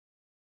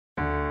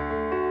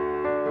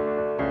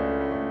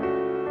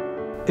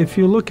If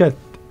you look at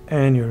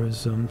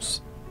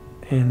aneurysms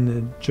in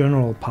the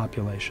general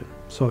population,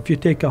 so if you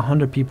take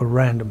 100 people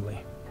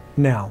randomly,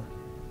 now,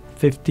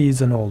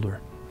 50s and older,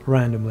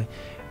 randomly,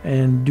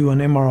 and do an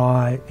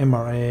MRI,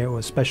 MRA, or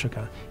a special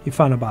kind, you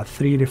find about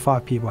 3 to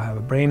 5 people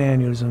have brain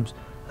aneurysms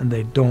and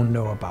they don't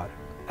know about it.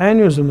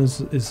 Aneurysm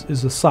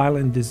is a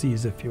silent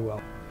disease, if you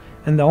will.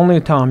 And the only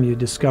time you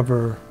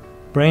discover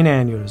brain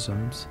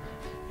aneurysms,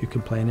 you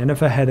complain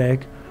of a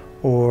headache,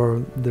 or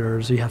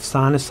you have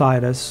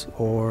sinusitis,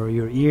 or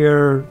your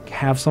ear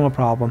have some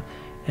problem,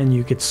 and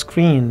you get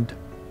screened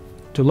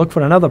to look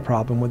for another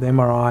problem with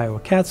MRI or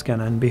CAT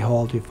scan, and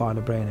behold, you find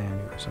a brain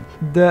aneurysm.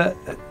 The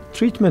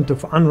treatment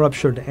of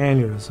unruptured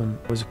aneurysm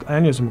was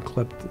aneurysm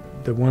clipped.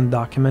 The one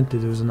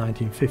documented was in the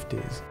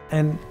 1950s.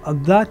 And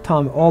at that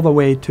time, all the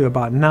way to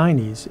about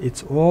 90s,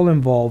 it all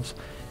involves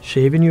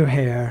shaving your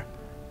hair,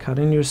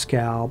 cutting your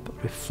scalp,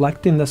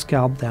 reflecting the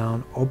scalp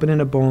down,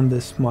 opening a bone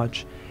this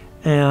much,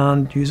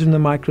 and using the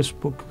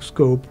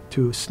microscope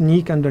to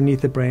sneak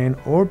underneath the brain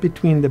or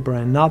between the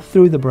brain, not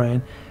through the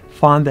brain,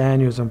 find the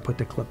aneurysm, put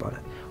the clip on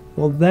it.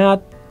 Well,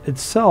 that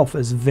itself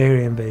is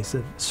very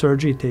invasive.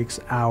 Surgery takes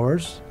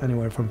hours,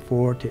 anywhere from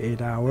 4 to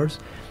 8 hours.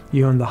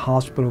 You're in the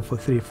hospital for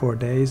 3-4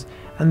 days,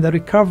 and the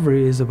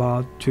recovery is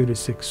about 2 to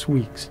 6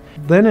 weeks.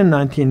 Then in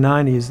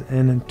 1990s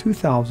and in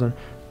 2000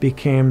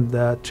 became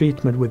the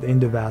treatment with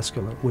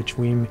endovascular, which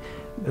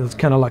it's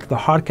kind of like the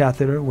heart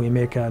catheter. We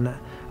make a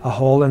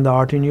hole in the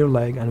artery in your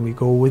leg, and we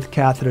go with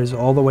catheters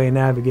all the way,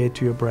 navigate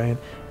to your brain,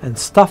 and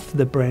stuff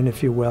the brain,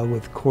 if you will,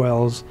 with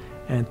coils,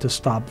 and to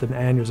stop the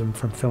aneurysm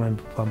from filling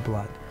with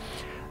blood.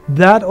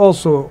 That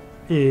also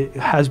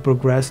has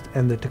progressed,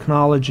 and the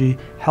technology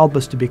helped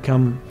us to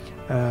become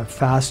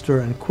faster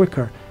and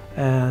quicker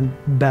and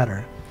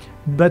better.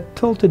 But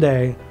till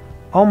today,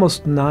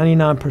 almost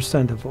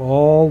 99% of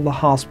all the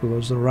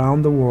hospitals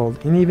around the world,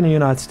 and even in the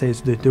United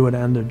States, they do it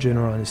under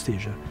general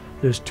anesthesia.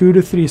 There's 2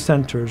 to 3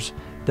 centers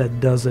that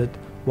does it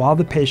while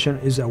the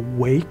patient is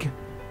awake,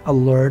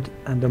 alert,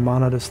 and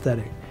on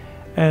anesthetic.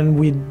 And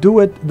we do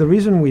it, the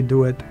reason we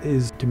do it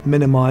is to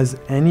minimize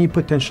any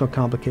potential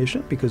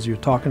complication, because you're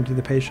talking to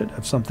the patient.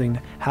 If something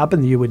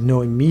happened, you would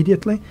know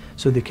immediately,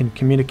 so they can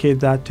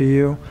communicate that to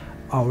you,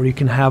 or you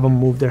can have them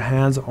move their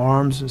hands,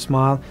 arms,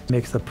 smile. It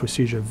makes the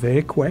procedure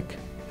very quick.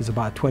 It's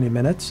about 20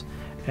 minutes,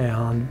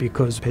 and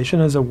because the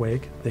patient is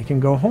awake, they can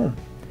go home.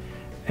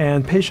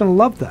 And patients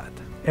love that.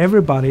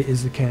 Everybody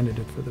is a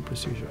candidate for the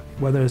procedure,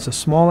 whether it's a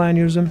small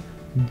aneurysm,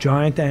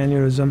 giant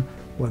aneurysm,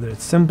 whether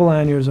it's simple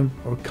aneurysm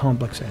or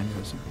complex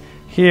aneurysm.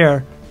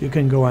 Here, you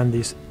can go on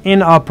these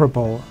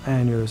inoperable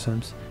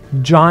aneurysms,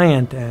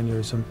 giant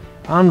aneurysm,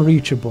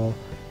 unreachable,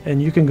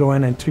 and you can go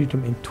in and treat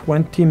them in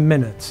 20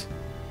 minutes.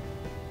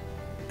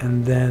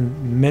 And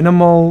then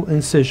minimal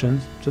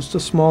incisions, just a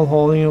small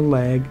hole in your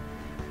leg,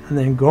 and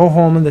then go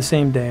home in the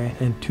same day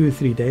in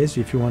 2-3 days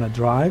if you want to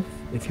drive,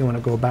 if you want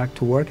to go back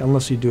to work,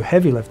 unless you do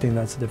heavy lifting,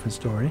 that's a different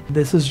story.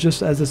 This is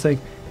just, as I say,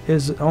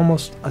 is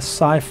almost a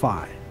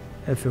sci-fi,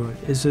 if you would.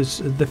 It's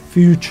the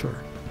future,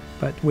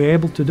 but we're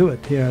able to do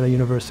it here at the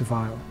University of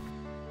Iowa.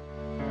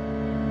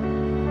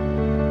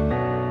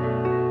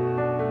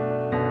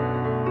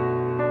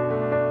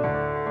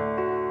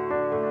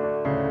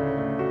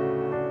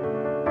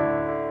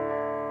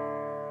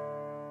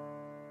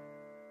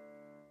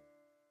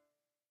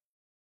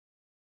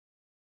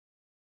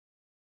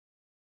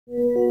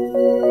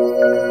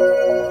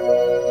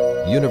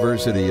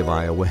 University of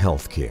Iowa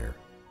Healthcare.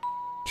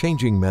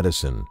 Changing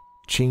medicine,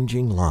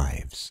 changing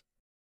lives.